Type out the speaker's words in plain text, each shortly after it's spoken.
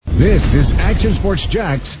This is Action Sports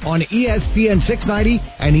Jax on ESPN 690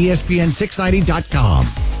 and ESPN690.com.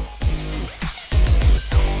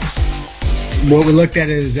 What we looked at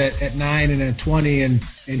is at 9 and at 20, and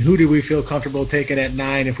who do we feel comfortable taking at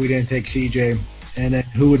 9 if we didn't take CJ? And then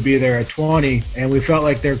who would be there at 20? And we felt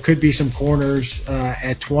like there could be some corners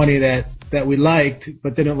at 20 that we liked,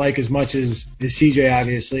 but didn't like as much as CJ,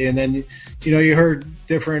 obviously. And then, you heard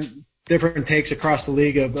different takes across the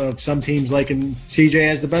league of some teams liking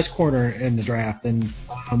CJ as the best corner in the draft. And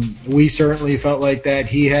we certainly felt like that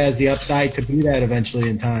he has the upside to be that eventually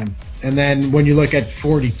in time. And then when you look at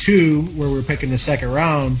 42, where we're picking the second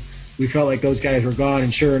round, we felt like those guys were gone.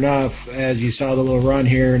 And sure enough, as you saw the little run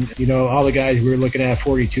here, and all the guys we were looking at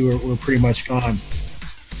 42 were pretty much gone.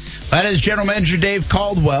 That is General Manager Dave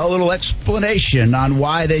Caldwell. A little explanation on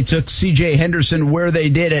why they took C.J. Henderson where they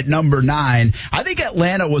did at number 9. I think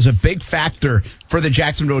Atlanta was a big factor for the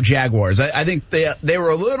Jacksonville Jaguars. I think they were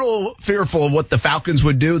a little fearful of what the Falcons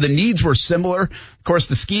would do. The needs were similar. Of course,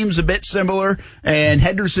 the scheme's a bit similar. And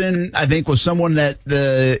Henderson, I think, was someone that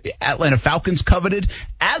the Atlanta Falcons coveted,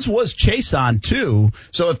 as was Chason, too.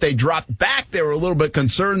 So if they dropped back, they were a little bit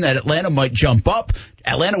concerned that Atlanta might jump up.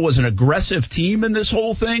 Atlanta was an aggressive team in this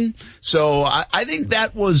whole thing. So I think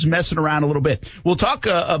that was messing around a little bit. We'll talk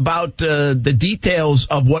about the details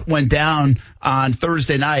of what went down on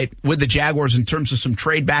Thursday night with the Jaguars in terms of some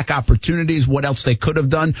trade back opportunities, what else they could have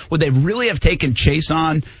done. Would they really have taken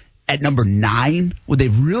Chason at number 9? Would they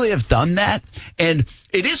really have done that? And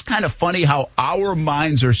it is kind of funny how our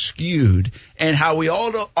minds are skewed and how we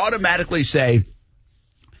all automatically say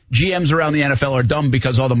GMs around the NFL are dumb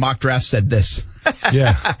because all the mock drafts said this.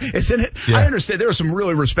 Yeah. Isn't it? Yeah. I understand there are some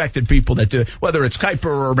really respected people that do it, whether it's Kuiper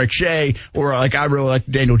or McShay or I really like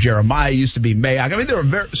Daniel Jeremiah, used to be Mayock. I mean, there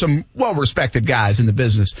are some well-respected guys in the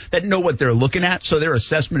business that know what they're looking at, so their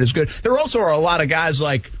assessment is good. There also are a lot of guys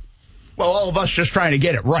like, all of us just trying to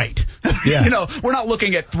get it right. Yeah. We're not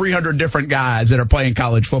looking at 300 different guys that are playing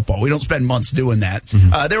college football. We don't spend months doing that.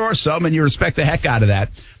 Mm-hmm. There are some, and you respect the heck out of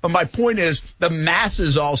that. But my point is the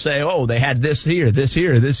masses all say, they had this here, this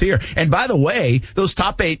here, this here. And by the way, those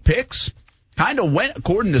top 8 picks kind of went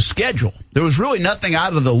according to schedule. There was really nothing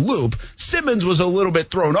out of the loop. Simmons was a little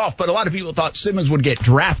bit thrown off, but a lot of people thought Simmons would get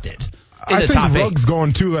drafted. I think Ruggs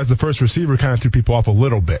going, too, as the first receiver kind of threw people off a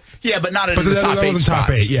little bit. Yeah, but not in the top 8 spots.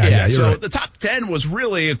 Top 8. Yeah, so right. The top 10 was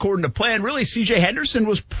really, according to plan, really C.J. Henderson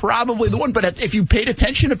was probably the one. But if you paid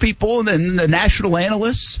attention to people and the national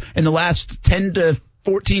analysts in the last 10 to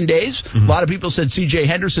 14 days, a lot of people said C.J.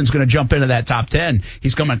 Henderson's going to jump into that top 10.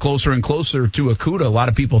 He's coming closer and closer to Okudah. A lot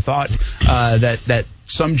of people thought that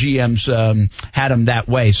some GMs had him that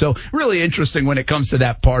way. So really interesting when it comes to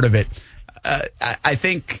that part of it. I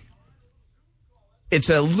think it's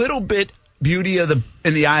a little bit beauty in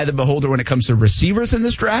the eye of the beholder when it comes to receivers in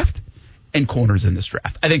this draft and corners in this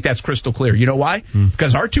draft. I think that's crystal clear. You know why?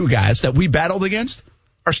 Because our 2 guys that we battled against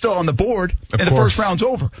are still on the board, and the first round's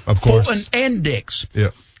over. Of course. Fulton and Diggs.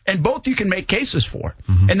 Yeah. And both you can make cases for.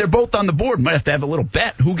 And they're both on the board. Might have to have a little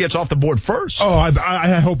bet who gets off the board first.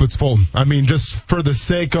 I hope it's Fulton. I mean, just for the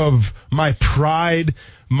sake of my pride,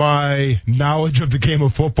 my knowledge of the game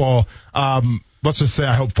of football, let's just say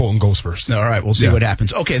I hope Fulton goes first. All right, we'll see what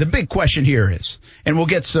happens. Okay, the big question here is, and we'll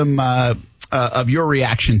get some of your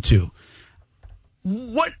reaction too.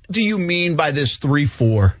 What do you mean by this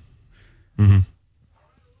 3-4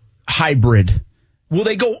 hybrid? Will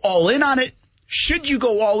they go all in on it? Should you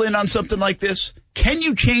go all in on something like this? Can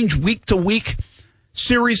you change week to week,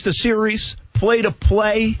 series to series, play to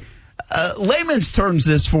play? Layman's terms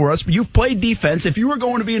this for us. You've played defense. If you were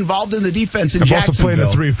going to be involved in the defense in Jacksonville. I've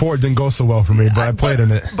also played in a 3-4. It didn't go so well for me, but I played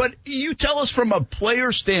in it. But you tell us from a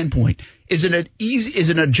player standpoint, is it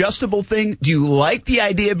an adjustable thing? Do you like the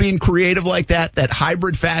idea of being creative like that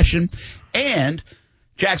hybrid fashion? And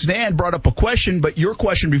Jax Dan brought up a question, but your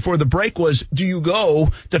question before the break was, do you go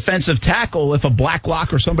defensive tackle if a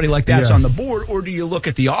Blacklock or somebody like that's on the board, or do you look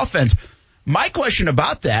at the offense? My question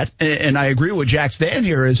about that, and I agree with Jax Dan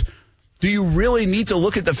here, is do you really need to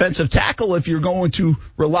look at defensive tackle if you're going to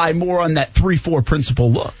rely more on that 3-4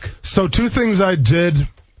 principle look? So 2 things I did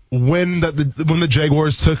when the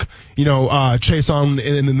Jaguars took Chase on with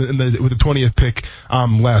the 20th pick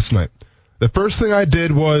last night. The first thing I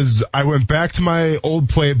did was I went back to my old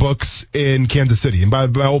playbooks in Kansas City. And by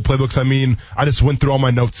my old playbooks, I mean I just went through all my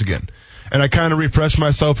notes again. And I kind of refreshed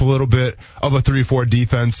myself a little bit of a 3-4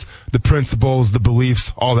 defense, the principles, the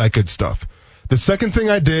beliefs, all that good stuff. The second thing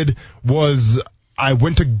I did was I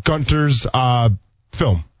went to Gunter's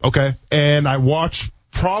film, okay? And I watched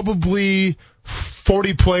probably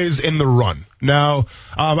 40 plays in the run. Now,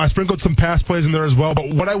 I sprinkled some pass plays in there as well,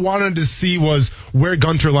 but what I wanted to see was where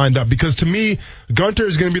Gunter lined up, because to me, Gunter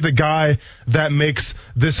is going to be the guy that makes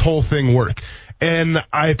this whole thing work. And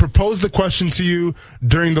I proposed the question to you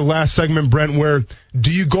during the last segment, Brent, where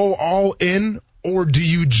do you go all in, or do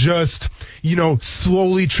you just,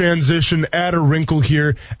 slowly transition, add a wrinkle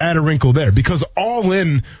here, add a wrinkle there? Because all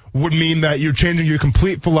in would mean that you're changing your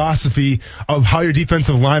complete philosophy of how your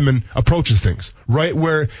defensive lineman approaches things, right?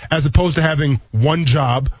 Where as opposed to having one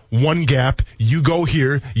job, one gap, you go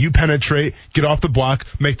here, you penetrate, get off the block,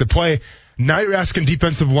 make the play. Now you're asking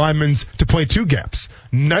defensive linemen to play two gaps.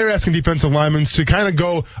 Now you're asking defensive linemen to kind of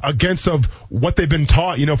go against of what they've been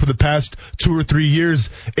taught, for the past 2 or 3 years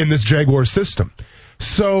in this Jaguars system.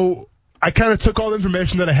 So I kind of took all the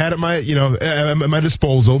information that I had at my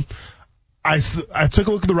disposal. I took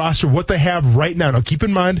a look at the roster, what they have right now. Now keep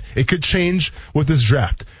in mind, it could change with this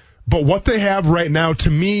draft. But what they have right now, to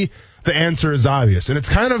me, the answer is obvious. And it's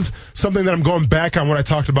kind of something that I'm going back on what I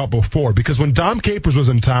talked about before. Because when Dom Capers was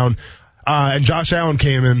in town, and Josh Allen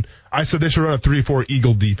came in, I said they should run a 3-4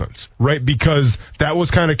 Eagle defense, right? Because that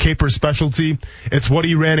was kind of Capers' specialty. It's what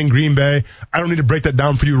he ran in Green Bay. I don't need to break that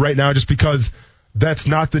down for you right now just because that's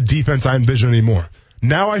not the defense I envision anymore.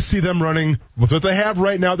 Now I see them running, with what they have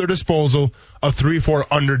right now at their disposal, a 3-4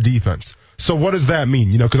 under defense. So what does that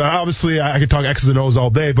mean? Because obviously I could talk X's and O's all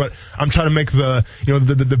day, but I'm trying to make the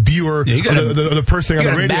viewer, the person on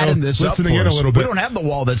the radio listening in a little bit. We don't have the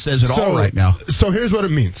wall that says it all right now. So here's what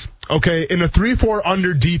it means. Okay, in a 3-4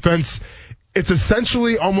 under defense, it's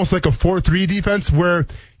essentially almost like a 4-3 defense where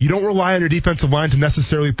you don't rely on your defensive line to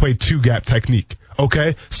necessarily play two-gap technique.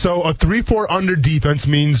 Okay, so a 3-4 under defense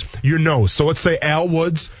means your nose. So let's say Al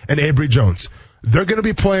Woods and Avery Jones. They're going to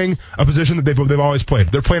be playing a position that they've always played.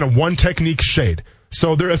 They're playing a one technique shade.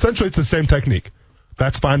 So they're essentially, it's the same technique.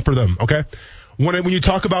 That's fine for them, okay? When you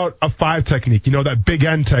talk about a 5 technique, that big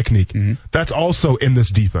end technique, that's also in this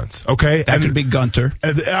defense, okay? That could be Gunter.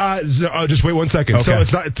 Just wait 1 second. Okay. So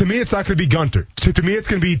it's not going to be Gunter. To me, it's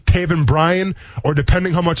going to be Taven Bryan, or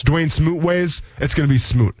depending how much Dwayne Smoot weighs, it's going to be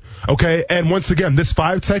Smoot, okay? And once again, this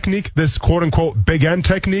 5 technique, this quote-unquote big end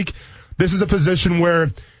technique, this is a position where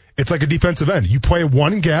it's like a defensive end. You play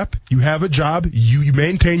one gap, you have a job, you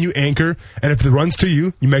maintain, you anchor, and if it runs to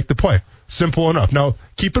you, you make the play. Simple enough. Now,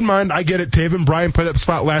 keep in mind, I get it. Taven Bryan played that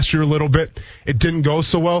spot last year a little bit. It didn't go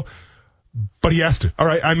so well, but he has to. All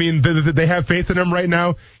right, I mean, they have faith in him right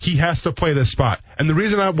now. He has to play this spot. And the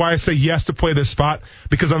reason why I say he has to play this spot,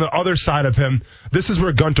 because on the other side of him, this is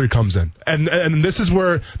where Gunter comes in. And this is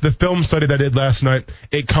where the film study that I did last night,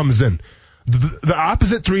 it comes in. The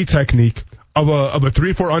opposite 3 technique of a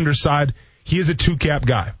 3-4 underside, he is a 2-gap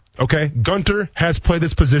guy, okay? Gunter has played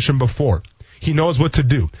this position before. He knows what to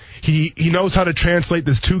do. He knows how to translate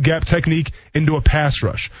this 2-gap technique into a pass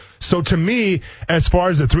rush. So to me, as far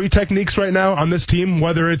as the 3 techniques right now on this team,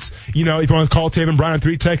 whether it's, if you want to call Taven Bryan a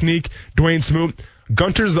 3 technique, Dwayne Smoot,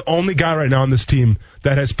 Gunter's the only guy right now on this team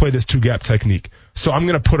that has played this 2-gap technique. So I'm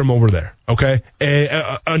going to put him over there, okay?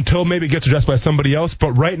 Until maybe it gets addressed by somebody else.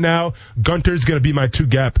 But right now, Gunter's going to be my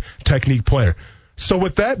 2-gap technique player. So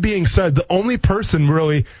with that being said, the only person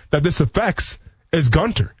really that this affects is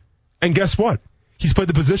Gunter. And guess what? He's played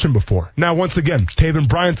the position before. Now, once again, Taven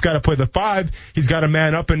Bryant's got to play the 5. He's got to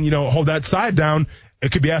man up and, hold that side down.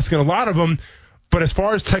 It could be asking a lot of him. But as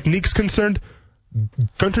far as technique's concerned,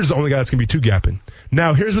 Gunter's the only guy that's going to be 2-gapping.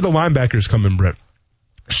 Now, here's where the linebackers come in, Brent.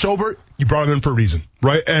 Schobert, you brought him in for a reason,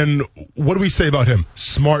 right? And what do we say about him?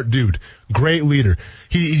 Smart dude, great leader.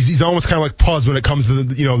 He's almost kind of like Puz when it comes to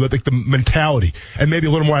the mentality, and maybe a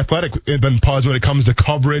little more athletic than Puz when it comes to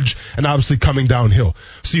coverage and obviously coming downhill.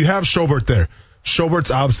 So you have Schobert there.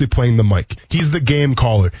 Schobert's obviously playing the mic. He's the game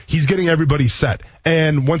caller. He's getting everybody set.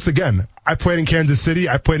 And once again, I played in Kansas City.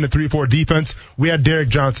 I played in the 3-4 defense. We had Derek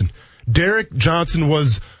Johnson. Derek Johnson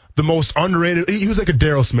was the most underrated. He was like a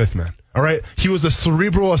Darryl Smith, man. All right. He was a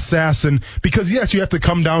cerebral assassin because, yes, you have to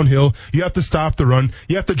come downhill. You have to stop the run.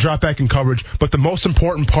 You have to drop back in coverage. But the most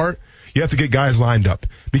important part, you have to get guys lined up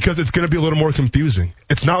because it's going to be a little more confusing.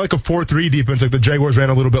 It's not like a 4-3 defense like the Jaguars ran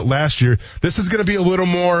a little bit last year. This is going to be a little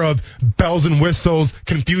more of bells and whistles,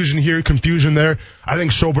 confusion here, confusion there. I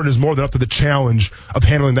think Schobert is more than up to the challenge of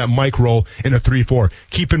handling that mic role in a 3-4.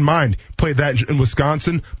 Keep in mind, played that in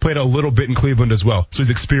Wisconsin, played a little bit in Cleveland as well. So he's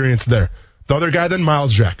experienced there. The other guy then,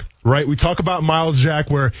 Miles Jack, right? We talk about Miles Jack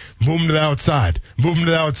where move him to the outside.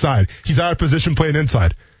 He's out of position playing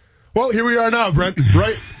inside. Well, here we are now, Brent,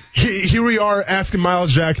 right? Here we are asking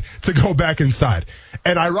Miles Jack to go back inside.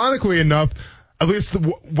 And ironically enough, at least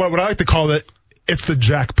what I like to call it, it's the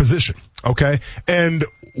Jack position, okay? And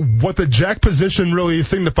what the Jack position really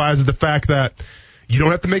signifies is the fact that You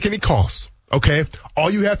don't have to make any calls, okay? All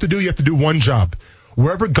you have to do one job.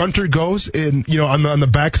 Wherever Gunter goes on the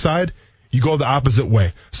backside, you go the opposite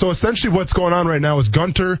way. So essentially what's going on right now is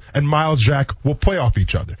Gunter and Miles Jack will play off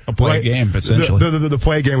each other. Play a game, essentially. The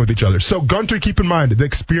play a game with each other. So Gunter, keep in mind, the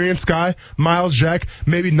experienced guy, Miles Jack,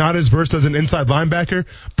 maybe not as versed as an inside linebacker,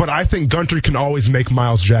 but I think Gunter can always make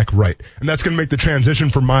Miles Jack right. And that's going to make the transition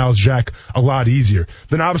for Miles Jack a lot easier.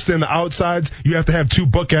 Then obviously on the outsides, you have to have two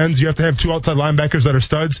bookends. You have to have two outside linebackers that are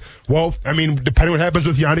studs. Well, I mean, depending what happens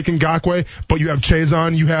with Yannick Ngakoue, but you have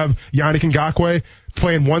Chazon, you have Yannick Ngakoue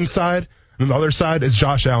playing one side. And the other side is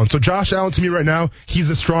Josh Allen. So Josh Allen, to me right now, he's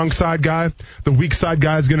a strong side guy. The weak side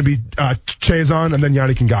guy is going to be Chazon and then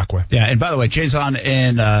Yannick Ngakoue. Yeah, and by the way, Chazon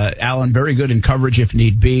and Allen, very good in coverage if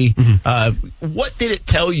need be. Mm-hmm. What did it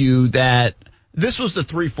tell you that this was the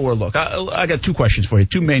 3-4 look? I got two questions for you,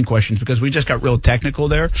 two main questions, because we just got real technical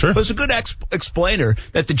there. Sure. But it's a good explainer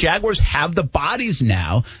that the Jaguars have the bodies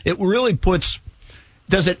now. It really puts –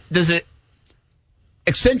 does it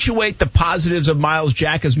accentuate the positives of Miles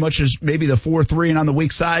Jack as much as maybe the 4-3 and on the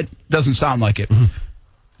weak side? Doesn't sound like it. Mm-hmm.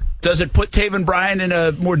 Does it put Taven Bryan in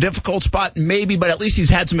a more difficult spot? Maybe, but at least he's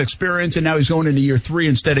had some experience, and now he's going into year 3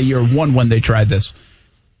 instead of year 1 when they tried this.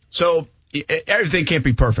 So everything can't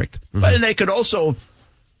be perfect. Mm-hmm. But they could also –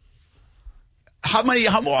 how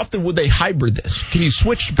often would they hybrid this? Can you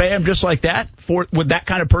switch Bam just like that with that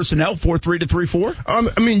kind of personnel, 4-3 to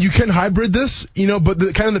 3-4? I mean, you can hybrid this, but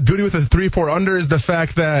the beauty with a 3-4 under is the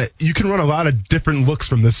fact that you can run a lot of different looks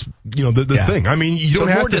from this, this thing. I mean, you don't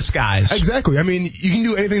have more to disguise. Exactly. I mean, you can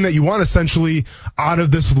do anything that you want essentially out of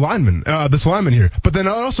this lineman here. But then it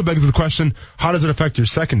also begs the question, how does it affect your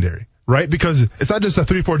secondary? Right? Because it's not just a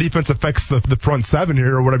 3-4 defense affects the front seven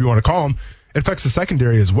here or whatever you want to call them. It affects the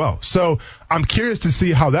secondary as well. So I'm curious to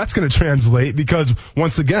see how that's going to translate because,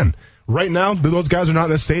 once again, right now, those guys are not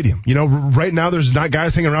in the stadium. Right now, there's not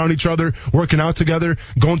guys hanging around each other, working out together,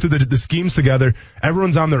 going through the schemes together.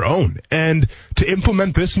 Everyone's on their own. And to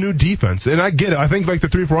implement this new defense, and I get it, I think like the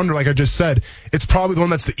 3-4 under, like I just said, it's probably the one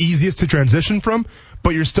that's the easiest to transition from, but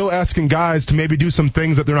you're still asking guys to maybe do some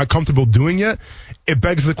things that they're not comfortable doing yet. It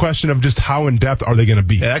begs the question of just how in-depth are they going to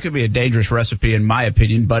be. Yeah, that could be a dangerous recipe in my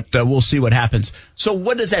opinion, but we'll see what happens. So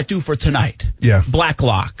what does that do for tonight? Yeah.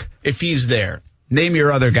 Blacklock, if he's there. Name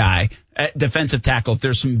your other guy at defensive tackle. If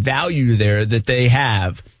there's some value there that they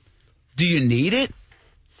have, do you need it?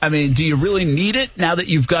 I mean, do you really need it now that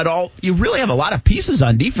you really have a lot of pieces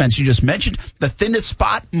on defense? You just mentioned the thinnest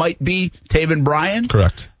spot might be Taven Bryan.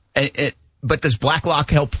 Correct. But does Blacklock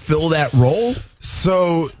help fill that role?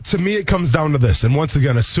 So, to me, it comes down to this. And once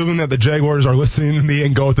again, assuming that the Jaguars are listening to me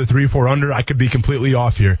and go with the 3-4 under, I could be completely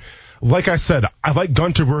off here. Like I said, I like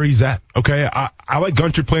Gunter where he's at, okay? I like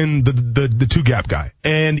Gunter playing the two-gap guy.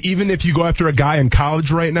 And even if you go after a guy in college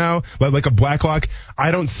right now, like a Blacklock, I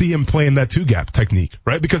don't see him playing that two-gap technique,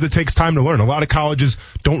 right? Because it takes time to learn. A lot of colleges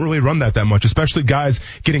don't really run that much, especially guys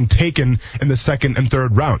getting taken in the second and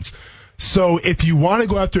third rounds. So if you want to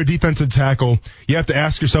go after a defensive tackle, you have to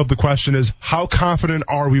ask yourself the question is, how confident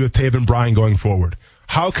are we with Taven Bryan going forward?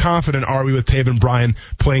 How confident are we with Taven Bryan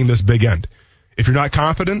playing this big end? If you're not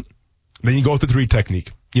confident, then you go with the 3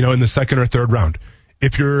 technique, in the second or third round.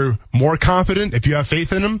 If you're more confident, if you have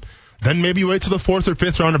faith in him, then maybe you wait till the 4th or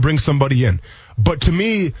 5th round to bring somebody in. But to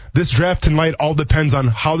me, this draft tonight all depends on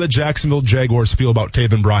how the Jacksonville Jaguars feel about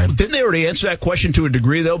Taven Bryan. Didn't they already answer that question to a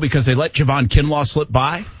degree, though, because they let Javon Kinlaw slip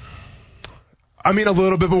by? I mean, a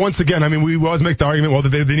little bit, but once again, I mean, we always make the argument, well,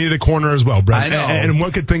 they needed a corner as well, Brent. I know. And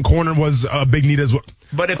one could think corner was a big need as well.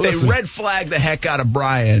 But if they red flag the heck out of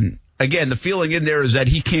Bryan, again, the feeling in there is that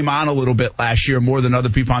he came on a little bit last year more than other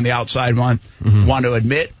people on the outside want to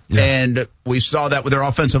admit. Yeah. And we saw that with their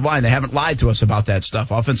offensive line. They haven't lied to us about that stuff.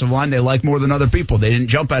 Offensive line, they like more than other people. They didn't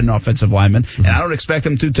jump at an offensive lineman. And I don't expect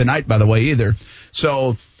them to tonight, by the way, either.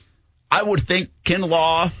 So I would think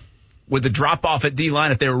Kinlaw, with the drop-off at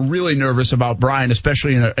D-line, if they were really nervous about Bryan,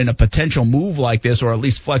 especially in a potential move like this, or at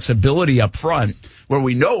least flexibility up front, where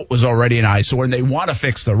we know it was already an eyesore and they want to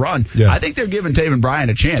fix the run, I think they're giving Taven Bryan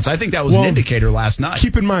a chance. I think that was an indicator last night.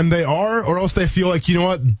 Keep in mind, they are, or else they feel like, you know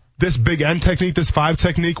what, this big end technique, this 5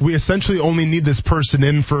 technique, we essentially only need this person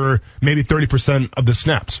in for maybe 30% of the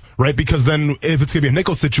snaps, right? Because then if it's going to be a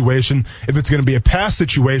nickel situation, if it's going to be a pass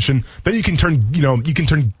situation, then you can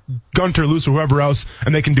turn Gunter loose or whoever else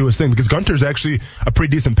and they can do his thing, because Gunter's actually a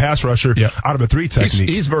pretty decent pass rusher out of a 3 technique.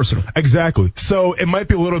 He's versatile. Exactly. So it might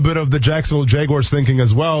be a little bit of the Jacksonville Jaguars thinking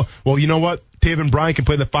as well, well, you know what? Taven Bryan can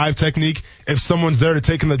play the 5 technique. If someone's there to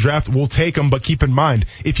take in the draft, we'll take him. But keep in mind,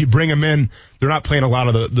 if you bring him in, they're not playing a lot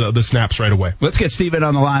of the snaps right away. Let's get Steven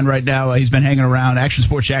on the line right now. He's been hanging around Action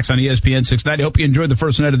Sports Jacks on ESPN 690. Hope you enjoyed the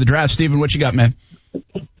first night of the draft. Steven, what you got, man?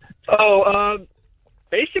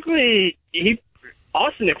 Basically,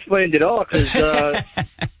 Austin explained it all because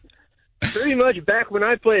pretty much back when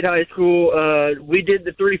I played high school, we did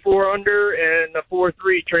the 3-4 under and the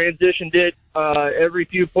 4-3 transitioned it every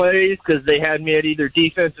few plays because they had me at either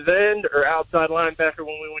defensive end or outside linebacker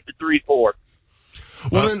when we went to 3-4.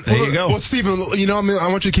 Well, there you go. Well, Steven, I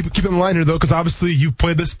want you to keep in line here, though, because obviously you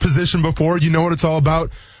played this position before. You know what it's all about.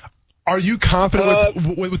 Are you confident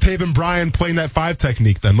with Taven Bryan playing that 5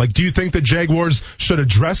 technique then? Like, do you think the Jaguars should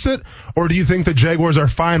address it, or do you think the Jaguars are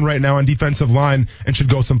fine right now on defensive line and should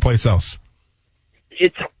go someplace else?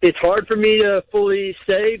 It's hard for me to fully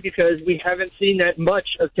say because we haven't seen that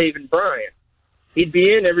much of Taven Bryan. He'd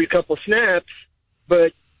be in every couple snaps,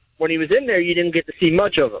 but when he was in there, you didn't get to see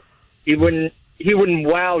much of him. He wouldn't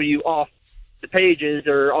wow you off the pages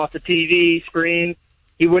or off the TV screen.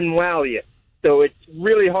 He wouldn't wow you. So it's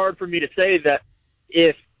really hard for me to say that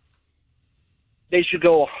if they should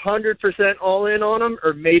go 100% all in on him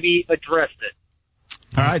or maybe address it.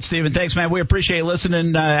 All right, Steven, thanks, man. We appreciate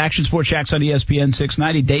listening. Action Sports Jacks on ESPN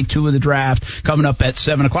 690, day 2 of the draft, coming up at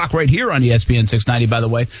 7 o'clock right here on ESPN 690, by the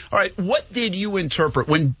way. All right, what did you interpret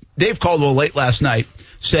when Dave Caldwell late last night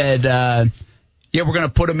said, we're going to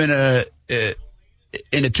put him in a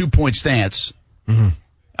 2-point stance,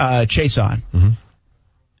 chase on. Mm-hmm.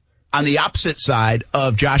 On the opposite side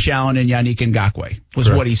of Josh Allen and Yannick Ngakoue was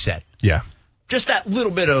Correct. What he said. Yeah. Just that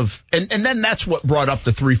little bit of, and then that's what brought up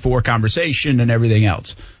the 3-4 conversation and everything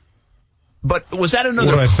else. But was that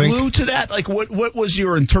another clue to that? Like, what was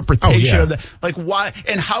your interpretation of that? Like, why,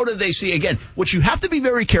 and how do they see, again, what you have to be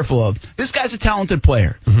very careful of, this guy's a talented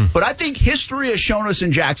player. Mm-hmm. But I think history has shown us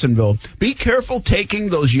in Jacksonville, be careful taking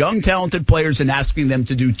those young, talented players and asking them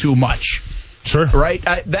to do too much. Sure. Right?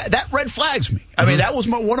 That red flags me. I mean, that was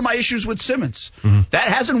one of my issues with Simmons. Mm-hmm. That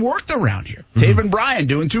hasn't worked around here. Mm-hmm. Taven Bryan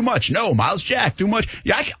doing too much. No. Miles Jack, too much.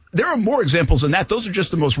 Yeah, there are more examples than that. Those are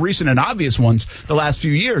just the most recent and obvious ones the last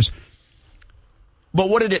few years. But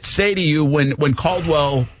what did it say to you when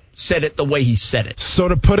Caldwell said it the way he said it? So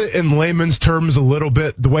to put it in layman's terms a little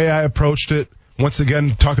bit, the way I approached it, once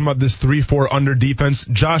again, talking about this 3-4 under defense,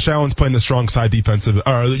 Josh Allen's playing the strong side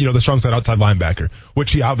the strong side outside linebacker,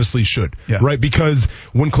 which he obviously should, right? Because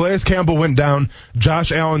when Calais Campbell went down,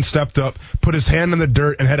 Josh Allen stepped up, put his hand in the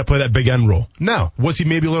dirt, and had to play that big end roll. Now, was he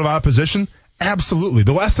maybe a little out of position? Absolutely.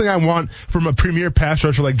 The last thing I want from a premier pass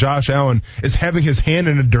rusher like Josh Allen is having his hand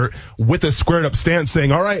in the dirt with a squared up stance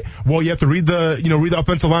saying, all right, well, you have to read the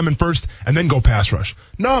offensive lineman first and then go pass rush.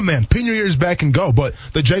 No, man, pin your ears back and go. But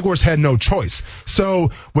the Jaguars had no choice.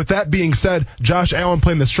 So with that being said, Josh Allen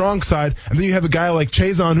playing the strong side, and then you have a guy like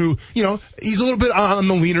Chazon who, he's a little bit on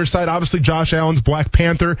the leaner side. Obviously, Josh Allen's Black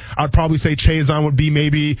Panther. I'd probably say Chazon would be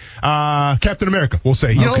maybe Captain America, we'll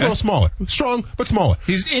say. A little smaller. Strong, but smaller.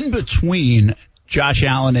 He's in between Josh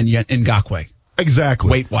Allen and Ngakoue.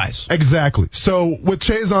 Exactly. Weight-wise. Exactly. So with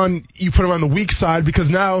Chazon, you put him on the weak side because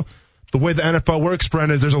now the way the NFL works,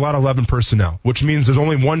 Brent, is there's a lot of 11 personnel, which means there's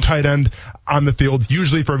only one tight end on the field,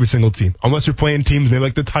 usually for every single team. Unless you're playing teams maybe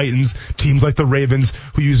like the Titans, teams like the Ravens,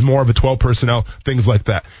 who use more of a 12 personnel, things like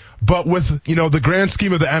that. But with, the grand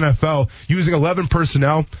scheme of the NFL, using 11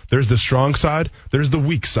 personnel, there's the strong side, there's the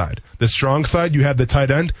weak side. The strong side, you have the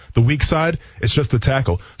tight end. The weak side, it's just the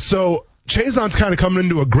tackle. So Chazon's kind of coming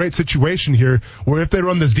into a great situation here where if they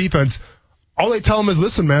run this defense, all they tell him is,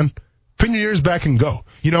 listen, man, pin your ears back and go.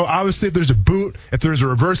 Obviously if there's a boot, if there's a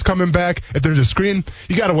reverse coming back, if there's a screen,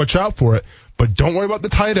 you got to watch out for it. But don't worry about the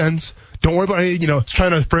tight ends. Don't worry about any,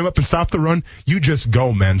 trying to frame up and stop the run. You just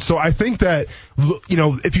go, man. So I think that,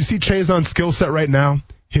 if you see Chazon's skill set right now,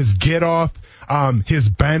 his get off, his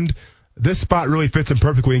bend, this spot really fits him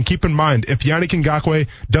perfectly. And keep in mind, if Yannick Ngakoue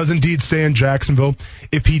does indeed stay in Jacksonville,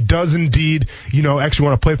 if he does indeed, actually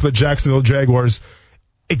want to play for the Jacksonville Jaguars,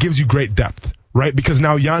 it gives you great depth, right? Because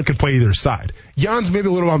now Jan can play either side. Jan's maybe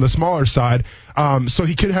a little on the smaller side, so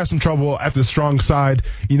he could have some trouble at the strong side,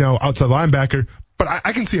 outside linebacker. But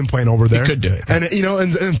I can see him playing over there. He could do it. And,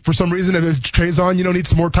 and for some reason, if Chazon, needs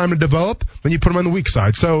some more time to develop, then you put him on the weak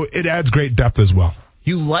side. So it adds great depth as well.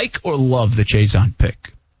 You like or love the Chazon pick?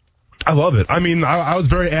 I love it. I mean, I was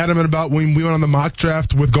very adamant about when we went on the mock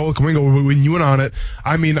draft with Golic Wingo, when you went on it.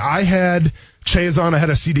 I mean, I had Chazon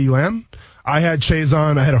ahead of CeeDee Lamb. I had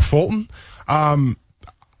Chazon ahead of Fulton.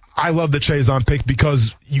 I I love the Chaisson pick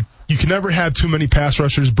because you can never have too many pass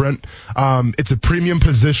rushers, Brent. It's a premium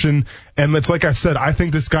position, and it's like I said, I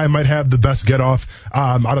think this guy might have the best get off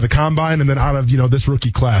out of the combine and then out of this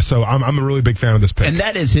rookie class. So I'm a really big fan of this pick. And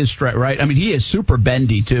that is his strength, right? I mean, he is super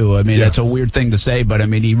bendy too. I mean, that's a weird thing to say, but I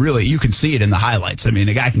mean, you can see it in the highlights. I mean,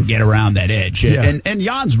 the guy can get around that edge, and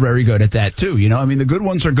Jan's very good at that too. I mean, the good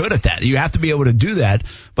ones are good at that. You have to be able to do that,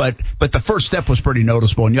 but the first step was pretty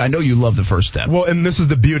noticeable, and I know you love the first step. Well, and this is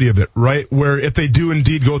the beauty of it, right? Where if they do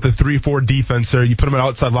indeed go with the 3-4 defense there, you put him at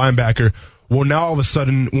outside linebacker. Well, now all of a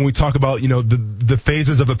sudden, when we talk about, the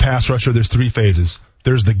phases of a pass rusher, there's 3 phases.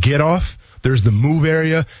 There's the get off, there's the move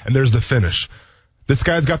area, and there's the finish. This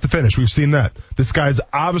guy's got the finish. We've seen that. This guy's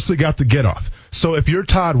obviously got the get off. So if you're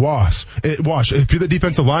Todd Wash, if you're the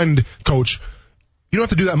defensive line coach, you don't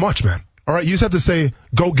have to do that much, man. All right, you just have to say,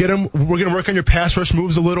 go get him. We're going to work on your pass rush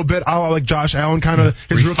moves a little bit. I like Josh Allen, kind of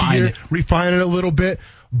his rookie year, refine it a little bit.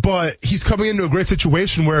 But he's coming into a great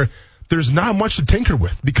situation where there's not much to tinker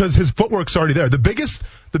with because his footwork's already there. The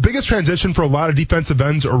biggest transition for a lot of defensive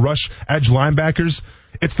ends or rush edge linebackers,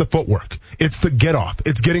 it's the footwork. It's the get off.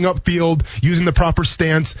 It's getting upfield, using the proper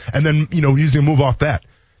stance, and then, using a move off that.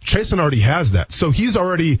 Chaisson already has that. So he's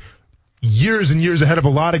already years and years ahead of a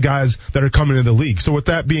lot of guys that are coming into the league. So with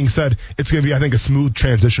that being said, it's going to be, I think, a smooth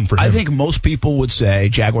transition for him. I think most people would say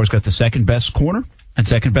Jaguars got the second best corner and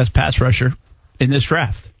second best pass rusher in this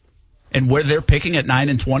draft. And where they're picking at 9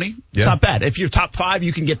 and 20, it's not bad. If you're top 5,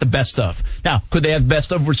 you can get the best of. Now, could they have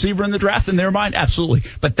best of receiver in the draft in their mind? Absolutely.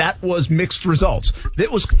 But that was mixed results.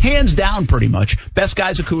 It was hands down pretty much. Best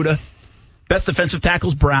guys, Okudah. Best defensive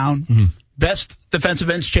tackles, Brown. Best defensive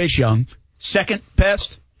ends, Chase Young. Second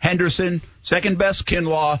best, Henderson. Second best,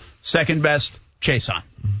 Kinlaw. Second best, Chaisson.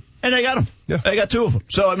 And they got them. Yeah. They got 2 of them.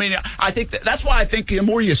 So, I mean, I think that's why I think the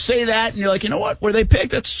more you say that and you're like, you know what, where they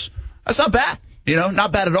picked, that's not bad.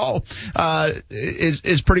 Not bad at all,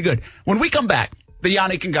 is pretty good. When we come back, the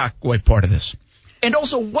Yannick Ngakoue part of this. And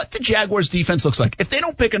also what the Jaguars defense looks like. If they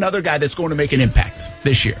don't pick another guy that's going to make an impact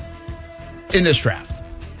this year in this draft,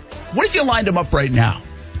 what if you lined him up right now?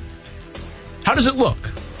 How does it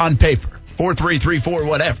look on paper? 4-3-3-4,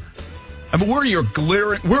 whatever. I mean, where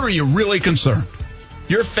are you really concerned?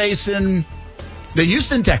 You're facing the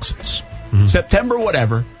Houston Texans, September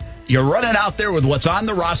whatever. You're running out there with what's on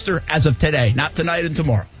the roster as of today, not tonight and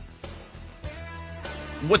tomorrow.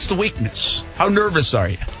 What's the weakness? How nervous are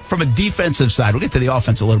you? From a defensive side, we'll get to the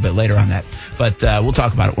offense a little bit later on that, but we'll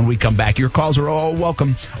talk about it when we come back. Your calls are all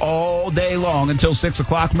welcome all day long until 6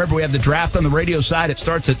 o'clock. Remember, we have the draft on the radio side. It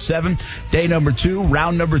starts at 7, day number 2,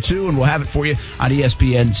 round number 2, and we'll have it for you on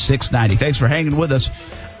ESPN 690. Thanks for hanging with us.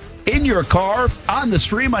 In your car, on the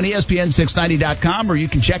stream on ESPN690.com, or you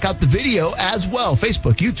can check out the video as well.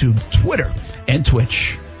 Facebook, YouTube, Twitter, and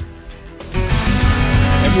Twitch.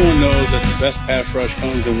 Everyone knows that the best pass rush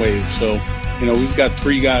comes in waves. So, we've got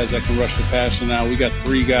 3 guys that can rush the passer now. We got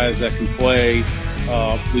 3 guys that can play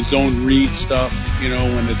the zone read stuff,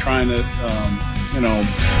 when they're trying to,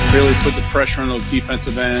 really put the pressure on those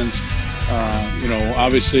defensive ends.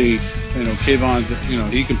 Obviously, Kayvon,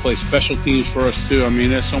 he can play special teams for us too. I mean,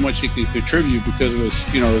 there's so much he can contribute because of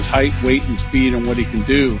his height, weight, and speed and what he can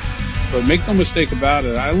do. But make no mistake about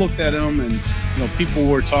it. I looked at him and, people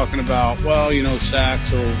were talking about,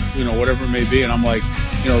 sacks or, whatever it may be. And I'm like,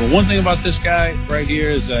 the one thing about this guy right here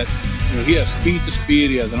is that, he has speed to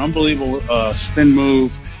speed. He has an unbelievable spin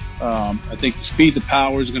move. I think the speed to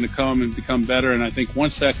power is going to come and become better. And I think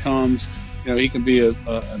once that comes, he can be a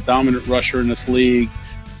dominant rusher in this league.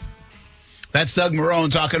 That's Doug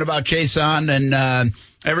Marrone talking about Chaisson, and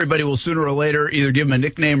everybody will sooner or later either give him a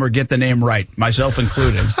nickname or get the name right, myself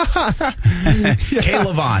included.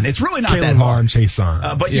 Kayvon. It's really not that hard.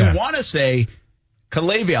 Chaisson. But you want to say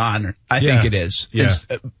Kayvon, I think it is. Yeah.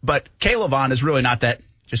 But Kayvon is really not that.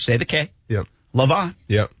 Just say the K. Yep. Lavon.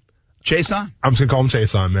 Yep. Chaisson? I'm just going to call him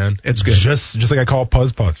Chaisson, man. It's good. Just like I call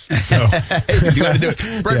Puzz. So. You got to do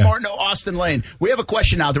it. Brett Martineau, Austin Lane. We have a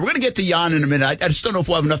question out there. We're going to get to Jan in a minute. I just don't know if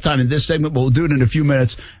we'll have enough time in this segment, but we'll do it in a few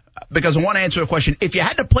minutes because I want to answer a question. If you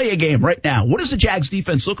had to play a game right now, what does the Jags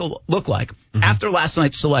defense look like after last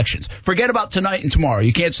night's selections? Forget about tonight and tomorrow.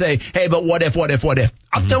 You can't say, hey, but what if?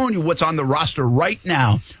 I'm telling you what's on the roster right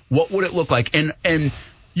now. What would it look like? And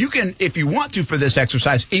you can, if you want to for this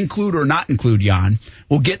exercise, include or not include Jan.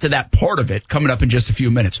 We'll get to that part of it coming up in just a few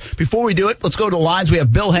minutes. Before we do it, let's go to the lines. We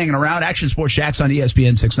have Bill hanging around, Action Sports Jacks on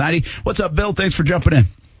ESPN 690. What's up, Bill? Thanks for jumping in.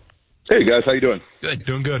 Hey, guys. How you doing? Good.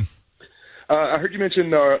 Doing good. I heard you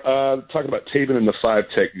mention talking about Taven and the 5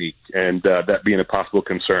 technique and that being a possible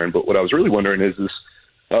concern. But what I was really wondering is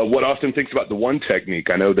what Austin thinks about the 1 technique.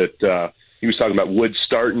 I know that He was talking about Woods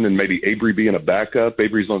starting and maybe Avery being a backup.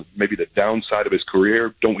 Avery's on maybe the downside of his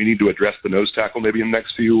career. Don't we need to address the nose tackle maybe in the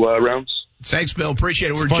next few rounds? Thanks, Bill. Appreciate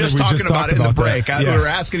it. We were funny, just we talking just about it in the talked about break. that. We Yeah. were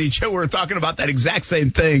asking each other. We were talking about that exact same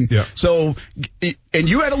thing. Yeah. So, and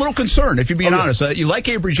you had a little concern, if you're being honest. You like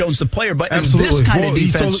Avery Jones, the player, but in this kind of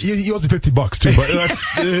defense, he owes me $50 too. But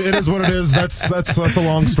it is what it is. That's a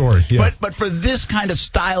long story. Yeah. But for this kind of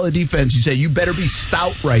style of defense, you say you better be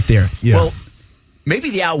stout right there. Yeah. Well, maybe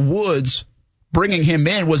the Al Woods bringing him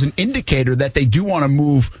in was an indicator that they do want to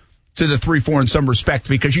move to the 3-4 in some respect,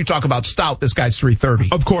 because you talk about stout, this guy's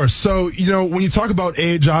 330. Of course. So, when you talk about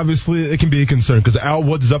age, obviously it can be a concern because Al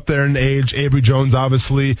Woods is up there in age. Avery Jones,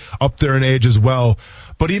 obviously, up there in age as well.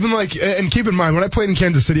 But even and keep in mind, when I played in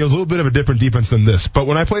Kansas City, it was a little bit of a different defense than this. But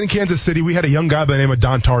when I played in Kansas City, we had a young guy by the name of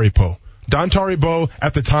Don Taripo. Don Taribo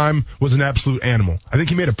at the time was an absolute animal. I think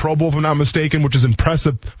he made a Pro Bowl, if I'm not mistaken, which is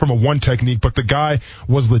impressive from a one technique, but the guy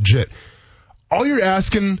was legit. All you're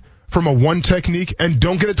asking from a one technique, and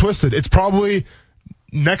don't get it twisted, it's probably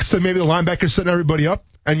next to maybe the linebacker setting everybody up,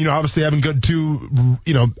 and obviously having good two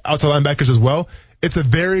outside linebackers as well. It's a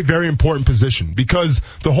very, very important position because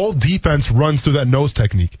the whole defense runs through that nose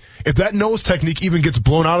technique. If that nose technique even gets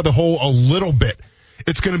blown out of the hole a little bit,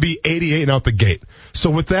 it's going to be 88 and out the gate. So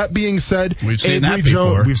with that being said, we've seen Avery that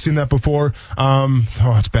before. Jones, we've seen that before.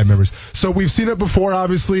 It's bad memories. So we've seen it before,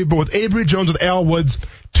 obviously, but with Avery Jones, with Al Woods,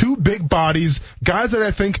 two big bodies, guys that I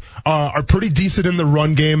think are pretty decent in the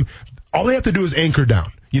run game. All they have to do is anchor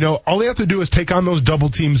down. All they have to do is take on those double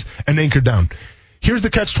teams and anchor down. Here's the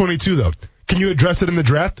catch-22, though. Can you address it in the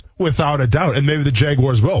draft? Without a doubt. And maybe the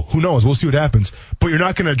Jaguars will. Who knows? We'll see what happens. But you're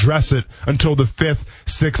not going to address it until the 5th,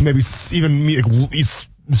 6th, maybe even at least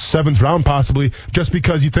 7th round possibly, just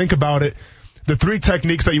because you think about it. The three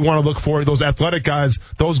techniques that you want to look for, those athletic guys,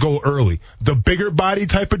 those go early. The bigger body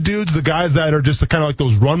type of dudes, the guys that are just kind of like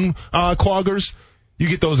those run cloggers, you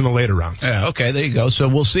get those in the later rounds. Yeah, okay, there you go. So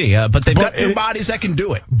we'll see. But they've got two bodies that can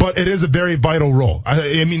do it. But it is a very vital role.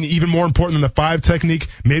 I mean, even more important than the 5 technique,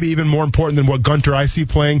 maybe even more important than what Gunter I see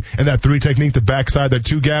playing and that 3 technique, the backside, that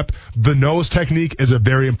 2 gap. The nose technique is a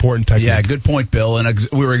very important technique. Yeah, good point, Bill. And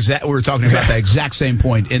we were talking about that exact same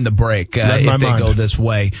point in the break if they go this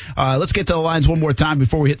way. Let's get to the lines one more time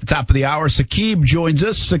before we hit the top of the hour. Saqib joins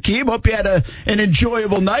us. Saqib, hope you had an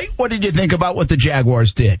enjoyable night. What did you think about what the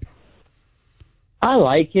Jaguars did? I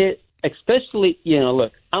like it, especially,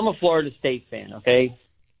 look, I'm a Florida State fan, okay?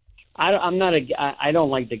 I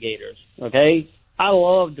don't like the Gators, okay? I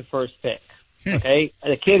love the first pick, okay?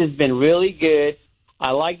 The kid has been really good.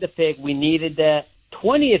 I like the pick. We needed that.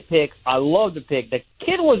 20th pick, I love the pick. The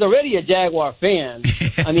kid was already a Jaguar fan.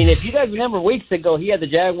 I mean, if you guys remember weeks ago, he had the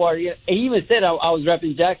Jaguar. He even said I was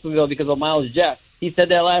repping Jacksonville because of Miles Jack. He said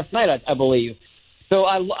that last night, I believe. So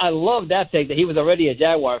I love that pick, that he was already a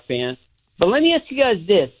Jaguar fan. But let me ask you guys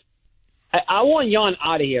this. I want Jan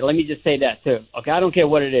out of here. Let me just say that, too. Okay, I don't care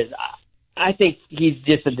what it is. I think he's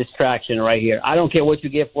just a distraction right here. I don't care what you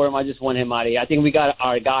get for him. I just want him out of here. I think we got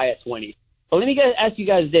our guy at 20. But let me ask you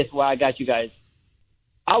guys this while I got you guys.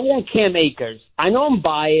 I want Cam Akers. I know I'm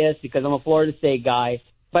biased because I'm a Florida State guy,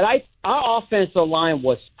 but our offensive line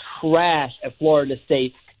was trash at Florida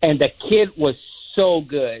State, and the kid was so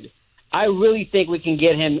good. I really think we can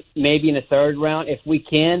get him maybe in the 3rd round if we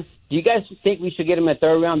can. Do you guys think we should get him in the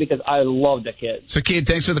 3rd round? Because I love the kid. So, Kid,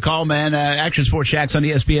 thanks for the call, man. Action Sports Shacks on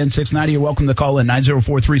ESPN 690. You're welcome to call in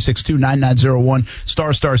 904-362-9901,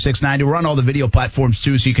 *690. We're on all the video platforms,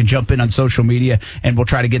 too, so you can jump in on social media, and we'll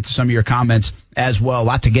try to get to some of your comments as well. A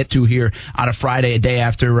lot to get to here on a Friday, a day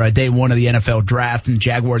after day 1 of the NFL draft, and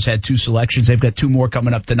Jaguars had 2 selections. They've got 2 more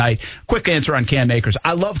coming up tonight. Quick answer on Cam Akers.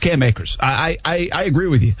 I love Cam Akers. I agree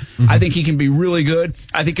with you. Mm-hmm. I think he can be really good.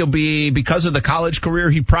 I think he'll be, because of the college career,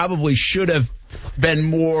 he probably should have been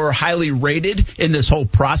more highly rated in this whole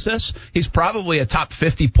process. He's probably a top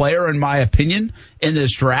 50 player, in my opinion, in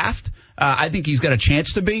this draft. I think he's got a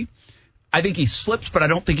chance to be. I think he slips, but I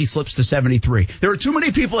don't think he slips to 73. There are too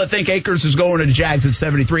many people that think Akers is going to the Jags at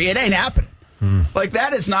 73. It ain't happening. Like,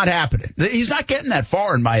 that is not happening. He's not getting that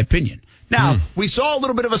far, in my opinion. Now, we saw a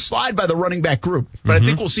little bit of a slide by the running back group, but I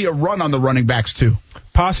think we'll see a run on the running backs, too.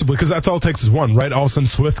 Possibly, because that's all it takes is one, right? All of a sudden,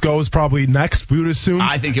 Swift goes probably next, we would assume.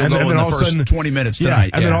 I think he'll go in the first 20 minutes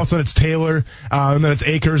tonight. And then all of a sudden it's Taylor, and then it's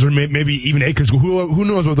Akers, or maybe even Akers. Who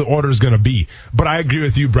knows what the order is going to be? But I agree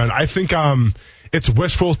with you, Brent. I think it's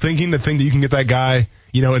wishful thinking to think that you can get that guy,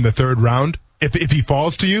 in the 3rd round. If he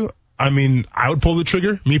falls to you, I mean, I would pull the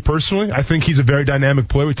trigger, me personally. I think he's a very dynamic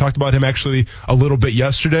player. We talked about him actually a little bit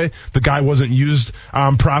yesterday. The guy wasn't used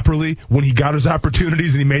properly when he got his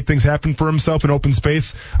opportunities and he made things happen for himself in open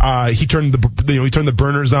space. He turned the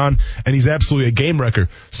burners on, and he's absolutely a game wrecker.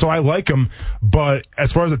 So I like him, but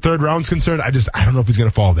as far as the third round's concerned, I don't know if he's going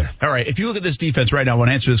to fall there. All right, if you look at this defense right now, I want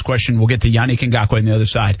to answer this question. We'll get to Yannick Ngakoue on the other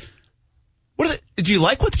side. Do you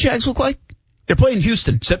like what the Jags look like? They're playing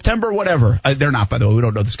Houston, September, whatever. They're not, by the way. We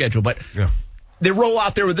don't know the schedule, but they roll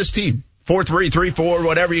out there with this team. 4-3, 3-4,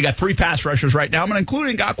 whatever. You got 3 pass rushers right now. I'm going to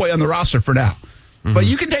include Ngakoue on the roster for now. Mm-hmm. But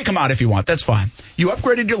you can take him out if you want. That's fine. You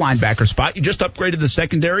upgraded your linebacker spot. You just upgraded the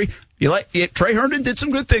secondary. Trey Herndon did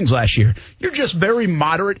some good things last year. You're just very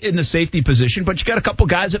moderate in the safety position, but you got a couple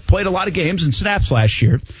guys that played a lot of games and snaps last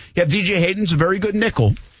year. You have DJ Hayden's a very good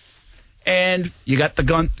nickel. And you got the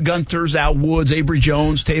Gunters, Al Woods, Avery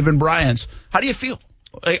Jones, Taven Bryants. How do you feel?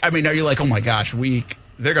 I mean, are you like, oh my gosh,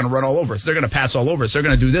 they're going to run all over us. They're going to pass all over us. They're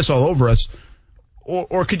going to do this all over us.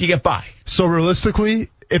 Or could you get by? So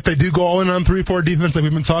realistically, if they do go all in on 3-4 defense like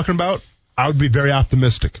we've been talking about, I would be very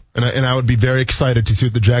optimistic. And I would be very excited to see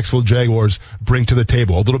what the Jacksonville Jaguars bring to the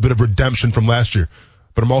table. A little bit of redemption from last year.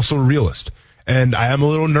 But I'm also a realist. And I am a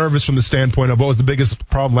little nervous from the standpoint of what was the biggest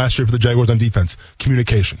problem last year for the Jaguars on defense?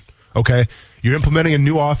 Communication. Okay, you're implementing a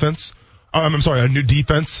new offense. A new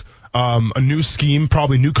defense, a new scheme,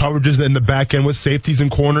 probably new coverages in the back end with safeties and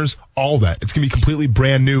corners, all that. It's going to be completely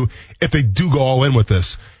brand new if they do go all in with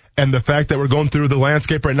this. And the fact that we're going through the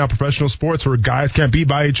landscape right now, professional sports, where guys can't be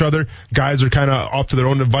by each other, guys are kind of off to their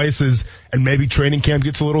own devices, and maybe training camp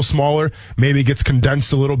gets a little smaller, maybe it gets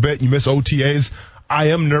condensed a little bit, you miss OTAs. I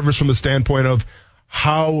am nervous from the standpoint of,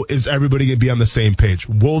 how is everybody going to be on the same page?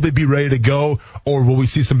 Will they be ready to go, or will we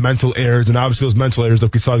see some mental errors? And obviously those mental errors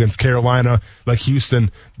like we saw against Carolina, like Houston,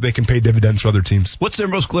 they can pay dividends for other teams. What's their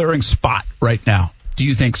most glaring spot right now? Do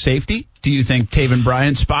you think safety? Do you think Taven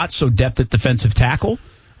Bryant's spot, so depth at defensive tackle?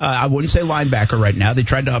 I wouldn't say linebacker right now. They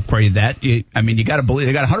tried to upgrade that. You got to believe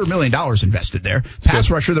they got $100 million invested there. Pass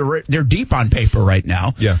rusher, they're deep on paper right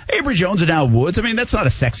now. Yeah. Avery Jones and Al Woods, that's not a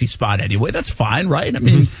sexy spot anyway. That's fine, right?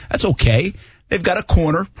 That's okay. They've got a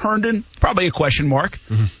corner. Herndon, probably a question mark.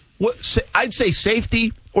 Mm-hmm. I'd say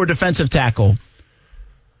safety or defensive tackle.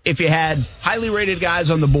 If you had highly rated guys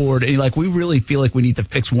on the board and you're like, we really feel like we need to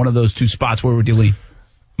fix one of those two spots, where would you lean?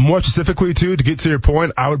 More specifically, too, to get to your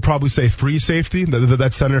point, I would probably say free safety,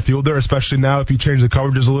 that center fielder, especially now if you change the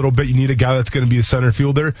coverages a little bit, you need a guy that's going to be a center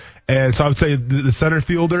fielder. And so I would say the center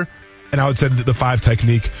fielder, and I would say the 5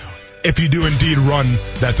 technique, if you do indeed run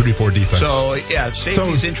that 3-4 defense. So,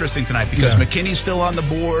 safety's interesting tonight because McKinney's still on the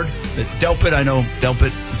board. Delpit, I know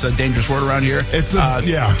Delpit, it's a dangerous word around here. It's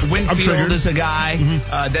Winfield is a guy.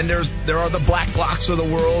 Mm-hmm. Then there are the Black Blocks of the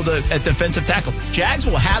world at defensive tackle. Jags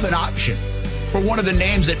will have an option for one of the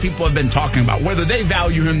names that people have been talking about, whether they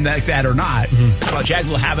value him like that or not. Mm-hmm. Well, Jags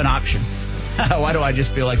will have an option. Why do I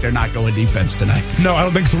just feel like they're not going defense tonight? No, I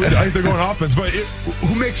don't think so. I think they're going offense. But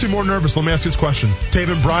who makes you more nervous? Let me ask you this question.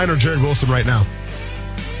 Taven Bryan or Jared Wilson right now?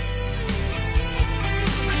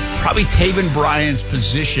 Probably Taven Bryan's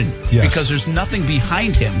position. Yes. Because there's nothing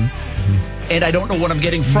behind him. Mm-hmm. And I don't know what I'm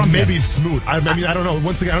getting from him. Maybe Smoot. I don't know.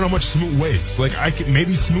 Once again, I don't know how much Smoot weighs.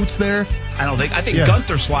 Maybe Smoot's there. I think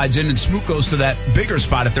Gunter slides in and Smoot goes to that bigger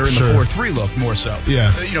spot if they're in the 4-3 look more so.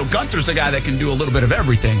 Yeah. Gunter's the guy that can do a little bit of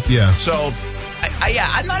everything. Yeah. So,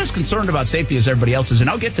 I'm not as concerned about safety as everybody else is, and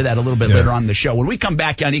I'll get to that a little bit later on in the show. When we come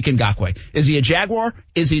back, Yannick Ngakoue. Is he a Jaguar?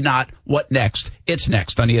 Is he not? What next? It's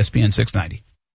next on ESPN 690.